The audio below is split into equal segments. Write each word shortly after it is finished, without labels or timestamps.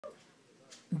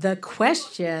The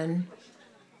question,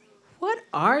 "What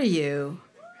are you?"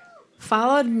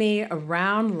 followed me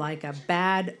around like a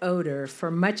bad odor for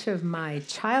much of my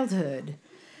childhood,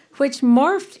 which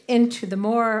morphed into the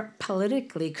more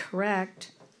politically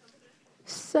correct,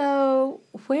 "So,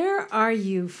 where are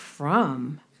you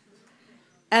from?"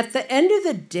 At the end of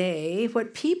the day,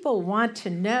 what people want to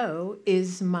know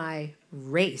is my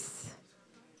race.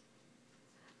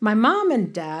 My mom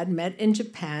and dad met in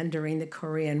Japan during the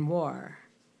Korean War.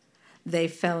 They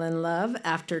fell in love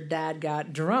after Dad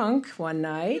got drunk one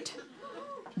night.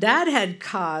 Dad had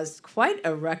caused quite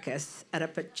a ruckus at a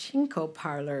pachinko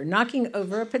parlor, knocking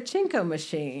over a pachinko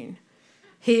machine.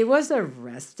 He was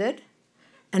arrested,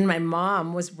 and my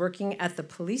mom was working at the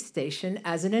police station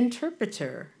as an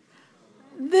interpreter.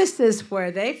 This is where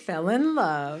they fell in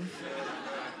love.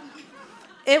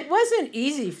 It wasn't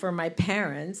easy for my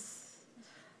parents.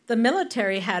 The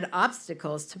military had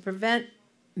obstacles to prevent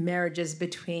marriages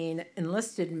between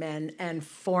enlisted men and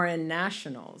foreign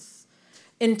nationals.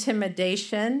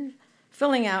 Intimidation,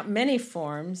 filling out many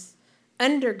forms,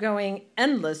 undergoing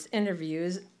endless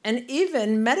interviews, and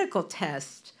even medical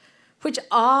tests, which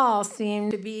all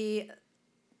seemed to be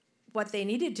what they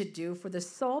needed to do for the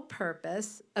sole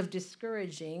purpose of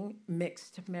discouraging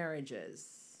mixed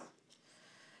marriages.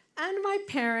 And my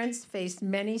parents faced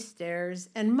many stares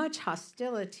and much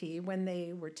hostility when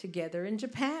they were together in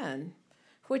Japan,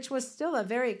 which was still a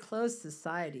very closed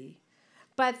society.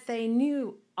 But they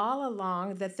knew all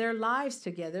along that their lives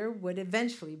together would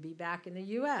eventually be back in the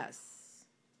US.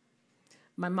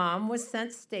 My mom was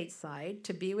sent stateside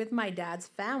to be with my dad's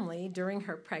family during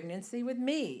her pregnancy with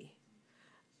me.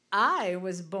 I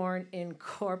was born in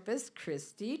Corpus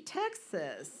Christi,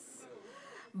 Texas.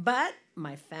 But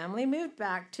my family moved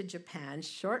back to Japan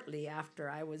shortly after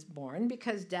I was born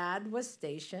because Dad was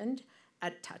stationed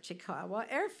at Tachikawa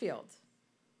Airfield.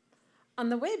 On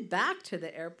the way back to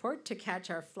the airport to catch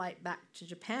our flight back to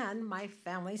Japan, my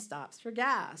family stops for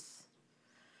gas.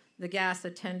 The gas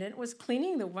attendant was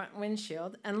cleaning the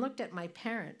windshield and looked at my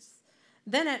parents,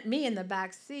 then at me in the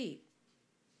back seat.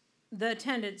 The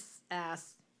attendant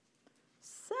asked,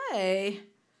 "Say,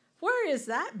 where is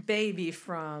that baby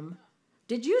from?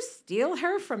 Did you steal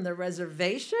her from the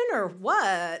reservation or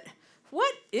what?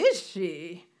 What is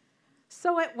she?"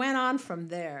 So it went on from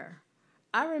there.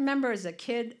 I remember as a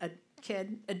kid,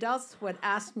 adults would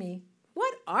ask me,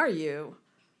 "What are you?"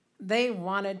 They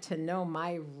wanted to know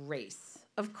my race,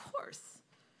 of course.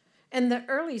 In the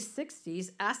early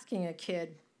 60s, asking a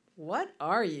kid, "What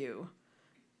are you?"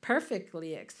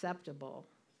 perfectly acceptable.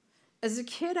 As a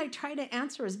kid, I tried to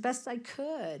answer as best I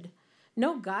could.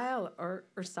 No guile or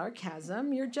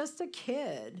sarcasm, you're just a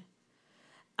kid.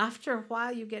 After a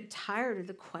while, you get tired of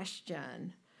the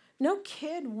question. No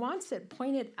kid wants it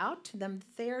pointed out to them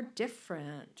that they are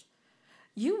different.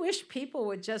 You wish people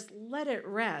would just let it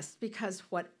rest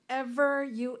because whatever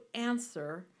you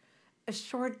answer, a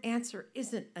short answer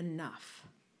isn't enough.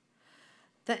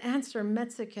 The answer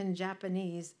Mexican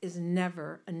Japanese is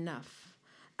never enough.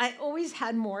 I always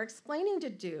had more explaining to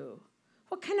do.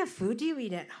 What kind of food do you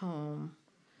eat at home?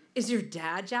 Is your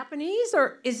dad Japanese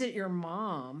or is it your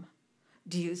mom?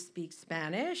 Do you speak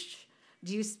Spanish?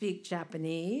 Do you speak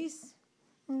Japanese?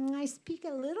 I speak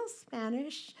a little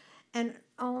Spanish and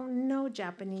no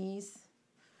Japanese.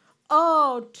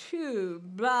 Oh, too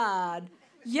bad.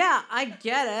 Yeah, I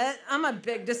get it. I'm a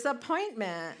big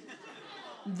disappointment.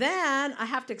 Then I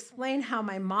have to explain how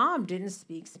my mom didn't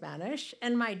speak Spanish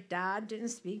and my dad didn't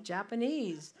speak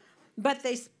Japanese. But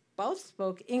they both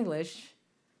spoke English,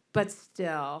 but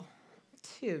still,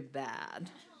 too bad.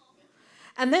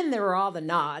 And then there were all the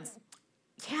nods.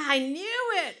 Yeah, I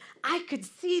knew it. I could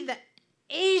see the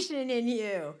Asian in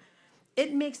you.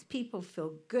 It makes people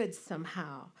feel good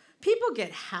somehow. People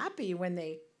get happy when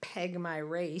they peg my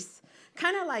race,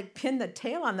 kind of like pin the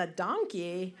tail on the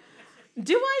donkey.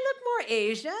 Do I look more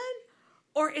Asian?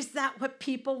 Or is that what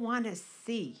people want to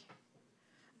see?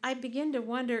 I begin to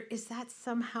wonder, is that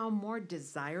somehow more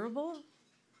desirable?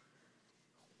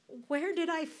 Where did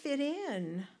I fit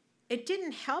in? It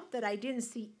didn't help that I didn't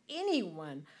see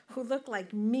anyone who looked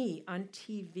like me on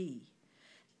TV.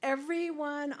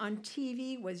 Everyone on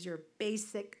TV was your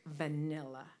basic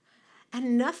vanilla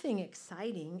and nothing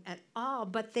exciting at all,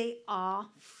 but they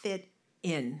all fit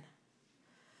in.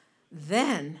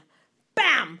 Then,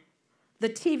 bam, the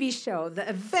TV show, The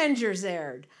Avengers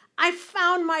aired. I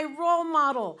found my role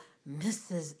model,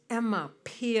 Mrs. Emma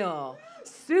Peel,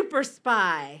 super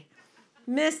spy.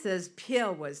 Mrs.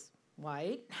 Peel was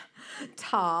white,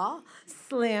 tall,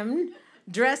 slim,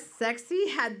 dressed sexy,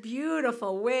 had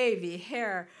beautiful wavy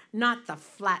hair, not the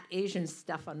flat Asian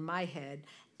stuff on my head,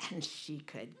 and she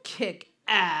could kick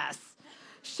ass.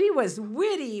 She was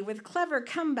witty with clever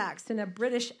comebacks and a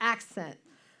British accent.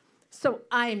 So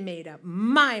I made up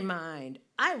my mind.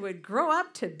 I would grow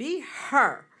up to be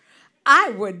her.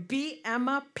 I would be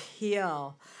Emma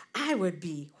Peel. I would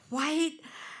be white,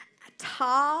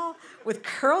 tall, with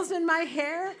curls in my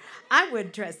hair. I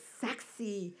would dress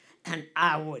sexy, and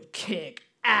I would kick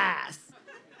ass.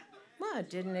 Well, it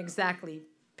didn't exactly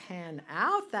pan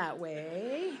out that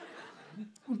way.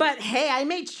 But hey, I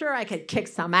made sure I could kick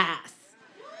some ass.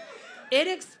 It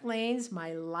explains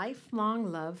my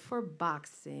lifelong love for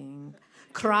boxing,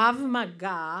 Krav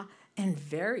Maga, and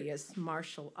various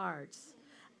martial arts.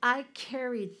 I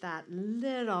carried that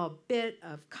little bit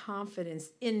of confidence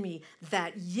in me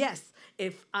that, yes,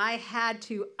 if I had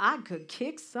to, I could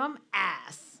kick some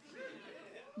ass.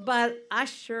 But I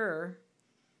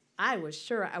was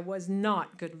sure I was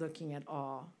not good looking at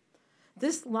all.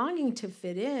 This longing to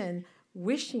fit in,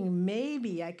 wishing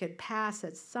maybe I could pass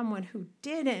as someone who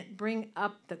didn't bring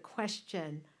up the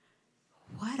question,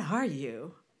 what are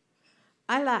you?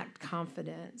 I lacked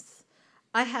confidence.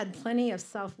 I had plenty of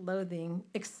self-loathing,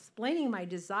 explaining my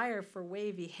desire for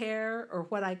wavy hair or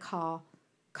what I call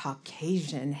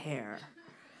Caucasian hair.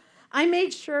 I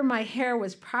made sure my hair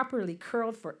was properly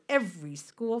curled for every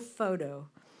school photo.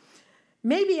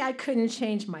 Maybe I couldn't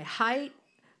change my height,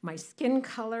 my skin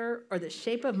color, or the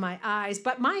shape of my eyes,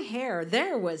 but my hair,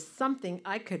 there was something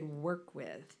I could work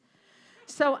with.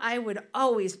 So I would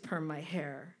always perm my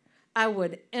hair. I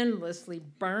would endlessly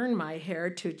burn my hair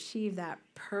to achieve that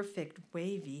perfect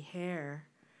wavy hair.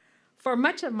 For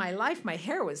much of my life, my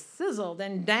hair was sizzled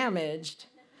and damaged.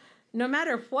 No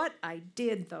matter what I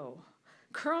did, though,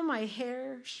 curl my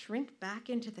hair, shrink back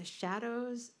into the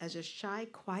shadows as a shy,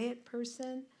 quiet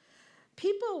person,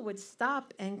 people would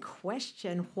stop and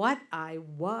question what I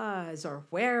was or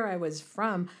where I was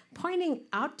from, pointing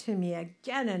out to me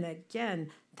again and again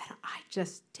that I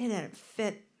just didn't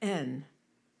fit in.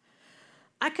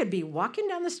 I could be walking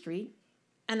down the street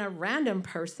and a random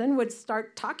person would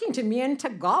start talking to me in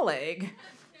Tagalog.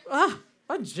 Oh,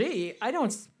 gee, I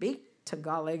don't speak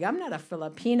Tagalog. I'm not a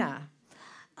Filipina.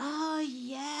 Oh,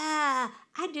 yeah,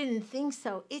 I didn't think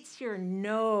so. It's your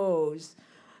nose.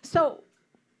 So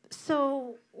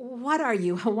what are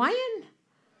you, Hawaiian?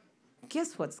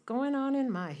 Guess what's going on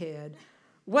in my head?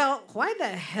 Well, why the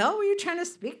hell were you trying to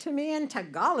speak to me in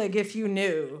Tagalog if you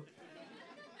knew?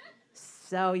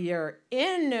 So you're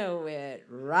Inuit,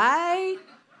 right?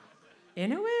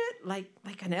 Inuit? Like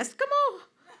an Eskimo?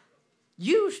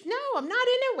 No, I'm not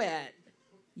Inuit.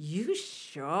 You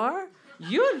sure?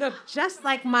 You look just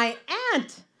like my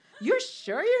aunt. You're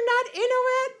sure you're not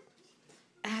Inuit?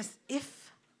 As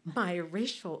if my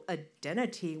racial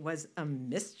identity was a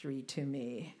mystery to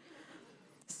me.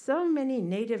 So many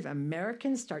Native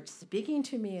Americans start speaking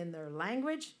to me in their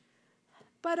language,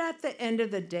 but at the end of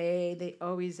the day, they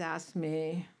always ask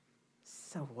me,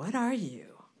 so what are you?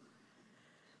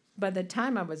 By the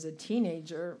time I was a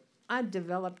teenager, I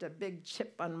developed a big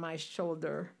chip on my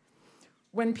shoulder.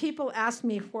 When people asked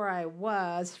me where I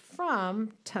was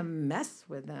from to mess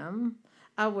with them,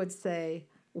 I would say,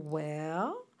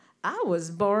 well, I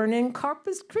was born in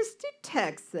Corpus Christi,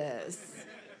 Texas.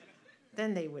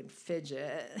 Then they would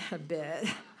fidget a bit,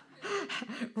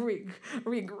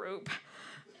 regroup.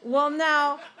 Well,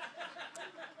 now,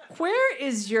 where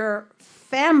is your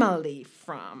family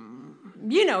from?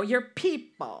 You know, your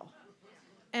people.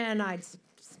 And I'd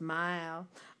smile.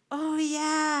 Oh,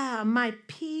 yeah, my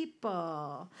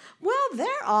people. Well,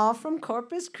 they're all from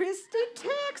Corpus Christi,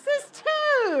 Texas,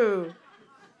 too.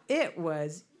 It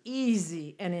was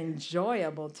easy and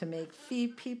enjoyable to make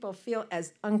people feel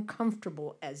as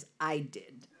uncomfortable as I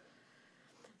did.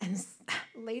 And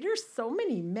later, so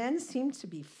many men seemed to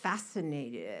be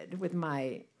fascinated with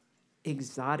my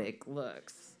exotic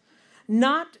looks.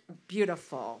 Not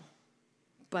beautiful,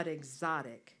 but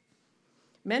exotic.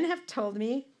 Men have told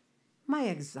me my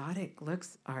exotic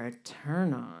looks are a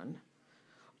turn-on,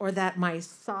 or that my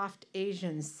soft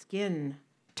Asian skin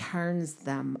turns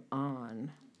them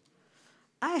on.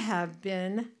 I have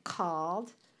been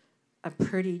called a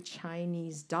pretty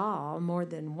Chinese doll more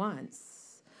than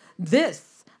once.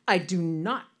 This I do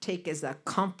not take as a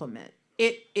compliment.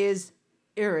 It is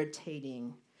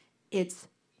irritating. It's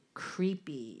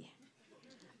creepy.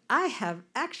 I have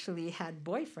actually had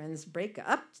boyfriends break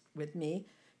up with me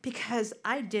because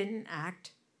I didn't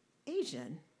act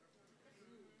Asian.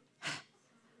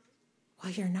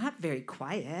 Well, you're not very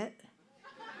quiet.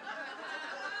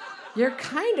 You're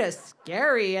kind of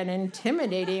scary and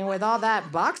intimidating with all that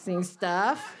boxing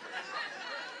stuff.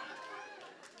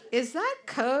 Is that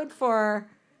code for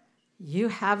you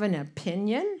have an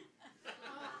opinion?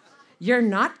 You're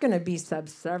not going to be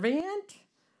subservient?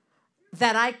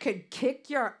 That I could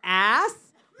kick your ass?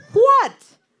 What?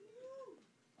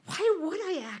 Why would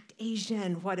I act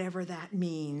Asian, whatever that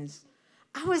means?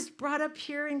 I was brought up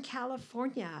here in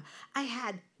California. I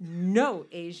had no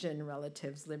Asian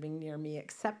relatives living near me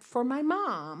except for my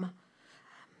mom.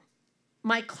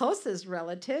 My closest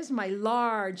relatives, my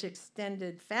large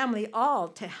extended family, all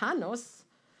Tejanos.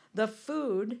 The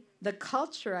food, the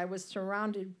culture I was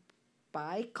surrounded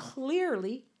by,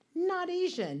 clearly not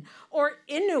Asian or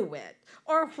Inuit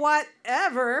or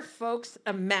whatever folks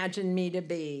imagine me to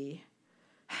be.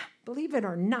 Believe it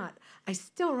or not, I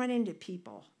still run into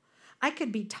people. I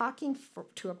could be talking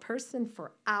to a person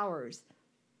for hours.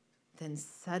 Then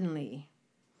suddenly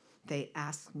they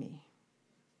ask me,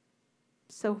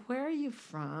 "So where are you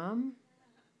from?"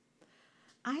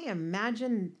 I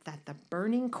imagine that the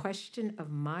burning question of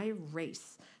my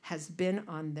race has been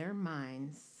on their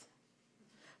minds.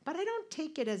 But I don't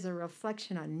take it as a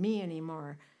reflection on me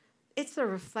anymore. It's a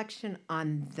reflection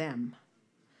on them.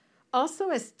 Also,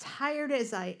 as tired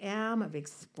as I am of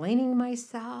explaining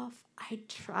myself, I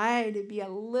try to be a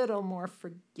little more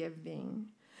forgiving.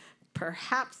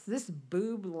 Perhaps this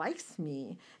boob likes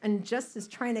me and just is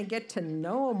trying to get to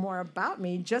know more about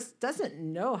me, just doesn't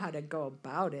know how to go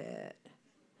about it.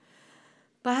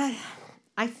 But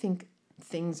I think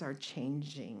things are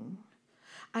changing.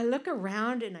 I look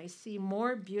around and I see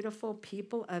more beautiful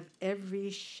people of every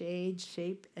shade,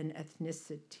 shape, and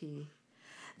ethnicity.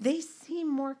 They seem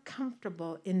more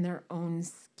comfortable in their own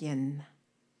skin.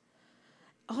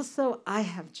 Also, I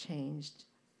have changed.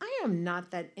 I am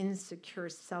not that insecure,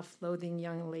 self-loathing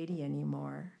young lady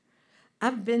anymore.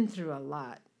 I've been through a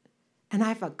lot, and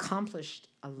I've accomplished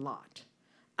a lot.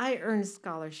 I earned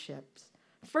scholarships,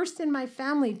 first in my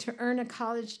family to earn a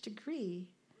college degree.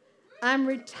 I'm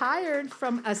retired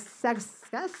from a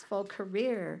successful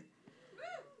career.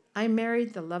 I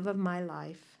married the love of my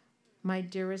life, my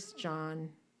dearest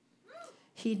John.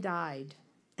 He died,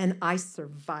 and I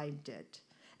survived it.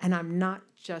 And I'm not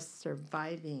just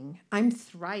surviving, I'm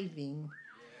thriving.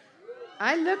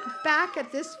 I look back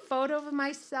at this photo of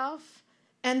myself,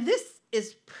 and this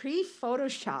is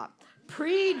pre-Photoshop,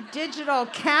 pre-digital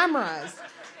cameras.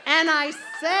 And I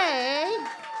say,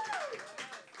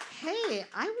 hey,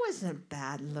 I wasn't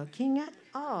bad looking at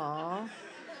all.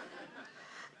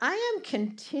 I am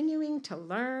continuing to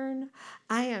learn.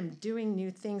 I am doing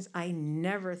new things I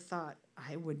never thought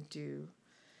I would do.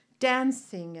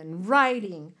 Dancing and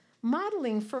writing,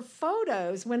 modeling for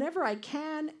photos whenever I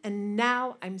can, and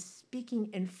now I'm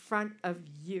speaking in front of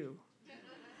you.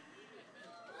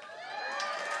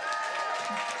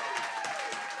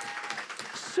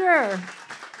 Sure,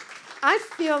 I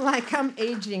feel like I'm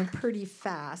aging pretty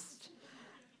fast,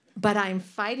 but I'm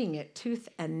fighting it tooth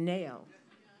and nail.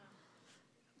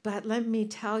 But let me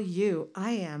tell you,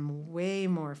 I am way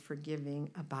more forgiving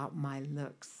about my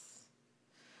looks.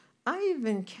 I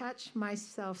even catch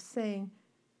myself saying,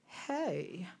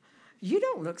 hey, you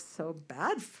don't look so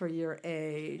bad for your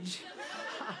age.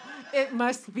 It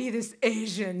must be this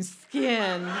Asian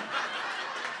skin.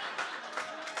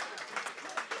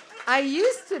 I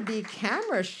used to be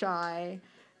camera shy.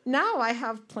 Now I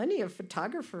have plenty of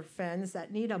photographer friends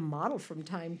that need a model from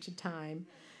time to time.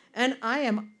 And I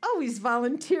am always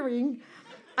volunteering.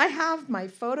 I have my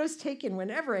photos taken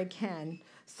whenever I can.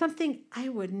 Something I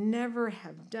would never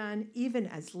have done even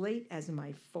as late as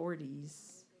my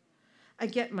 40s. I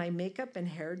get my makeup and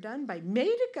hair done by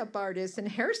makeup artists and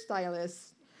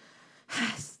hairstylists.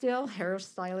 Still,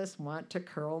 hairstylists want to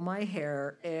curl my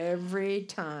hair every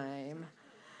time.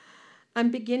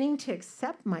 I'm beginning to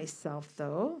accept myself,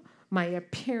 though, my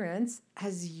appearance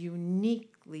as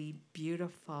uniquely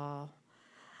beautiful.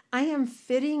 I am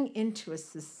fitting into a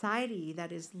society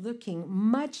that is looking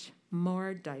much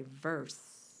more diverse.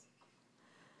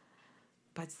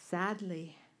 But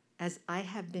sadly, as I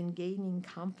have been gaining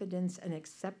confidence and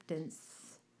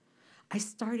acceptance, I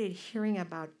started hearing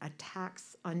about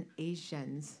attacks on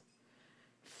Asians.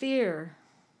 Fear,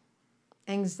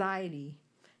 anxiety,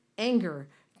 anger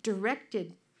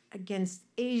directed against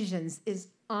Asians is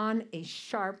on a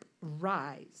sharp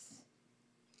rise.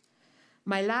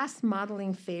 My last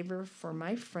modeling favor for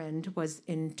my friend was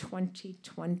in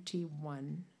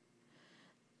 2021.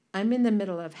 I'm in the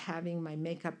middle of having my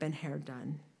makeup and hair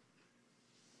done.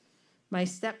 My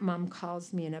stepmom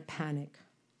calls me in a panic.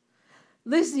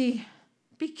 Lizzie,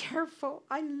 be careful,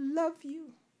 I love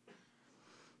you.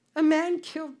 A man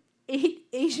killed 8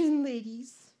 Asian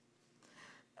ladies.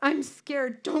 I'm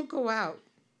scared, don't go out.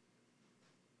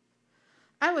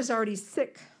 I was already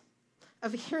sick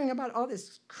of hearing about all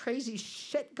this crazy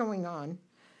shit going on.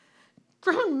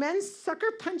 Grown men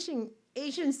sucker punching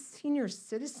Asian senior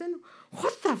citizen?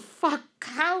 What the fuck,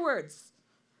 cowards?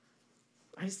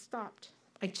 I stopped.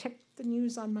 I checked the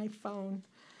news on my phone.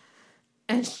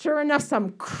 And sure enough,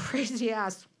 some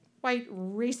crazy-ass white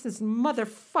racist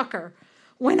motherfucker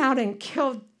went out and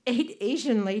killed 8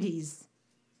 Asian ladies.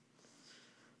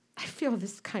 I feel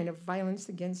this kind of violence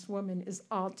against women is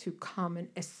all too common,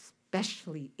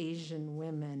 especially Asian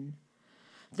women.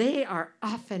 They are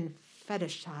often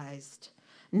fetishized,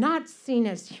 not seen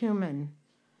as human,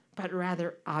 but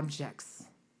rather objects.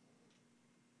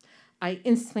 I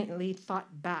instantly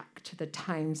thought back to the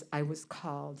times I was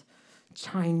called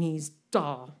Chinese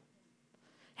doll,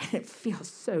 and it feels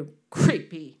so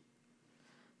creepy.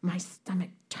 My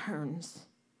stomach turns.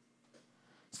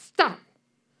 Stop!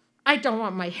 I don't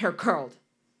want my hair curled.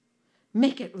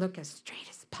 Make it look as straight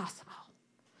as possible,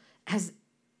 as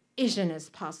Asian as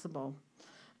possible,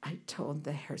 I told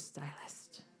the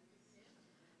hairstylist.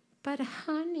 But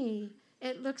honey,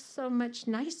 it looks so much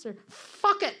nicer.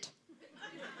 Fuck it!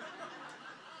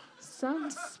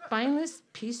 Some spineless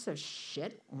piece of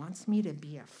shit wants me to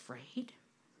be afraid?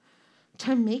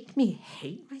 To make me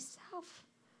hate myself?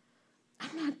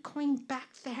 I'm not going back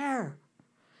there.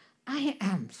 I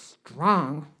am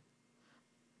strong,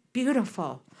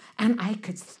 beautiful, and I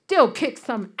could still kick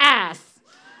some ass.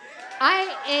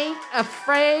 I ain't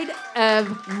afraid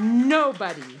of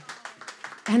nobody.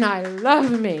 And I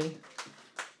love me.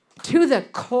 To the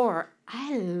core,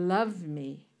 I love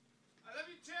me. I love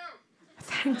you too.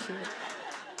 Thank you.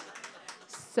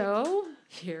 So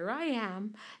here I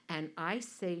am, and I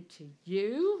say to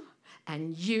you,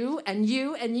 and you, and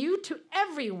you, and you, to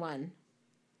everyone,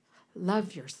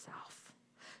 love yourself.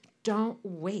 Don't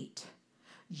wait.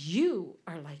 You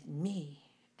are like me,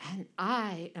 and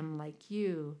I am like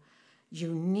you,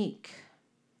 unique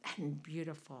and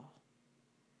beautiful.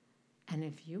 And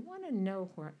if you want to know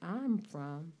where I'm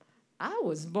from, I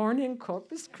was born in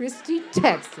Corpus Christi,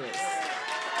 Texas.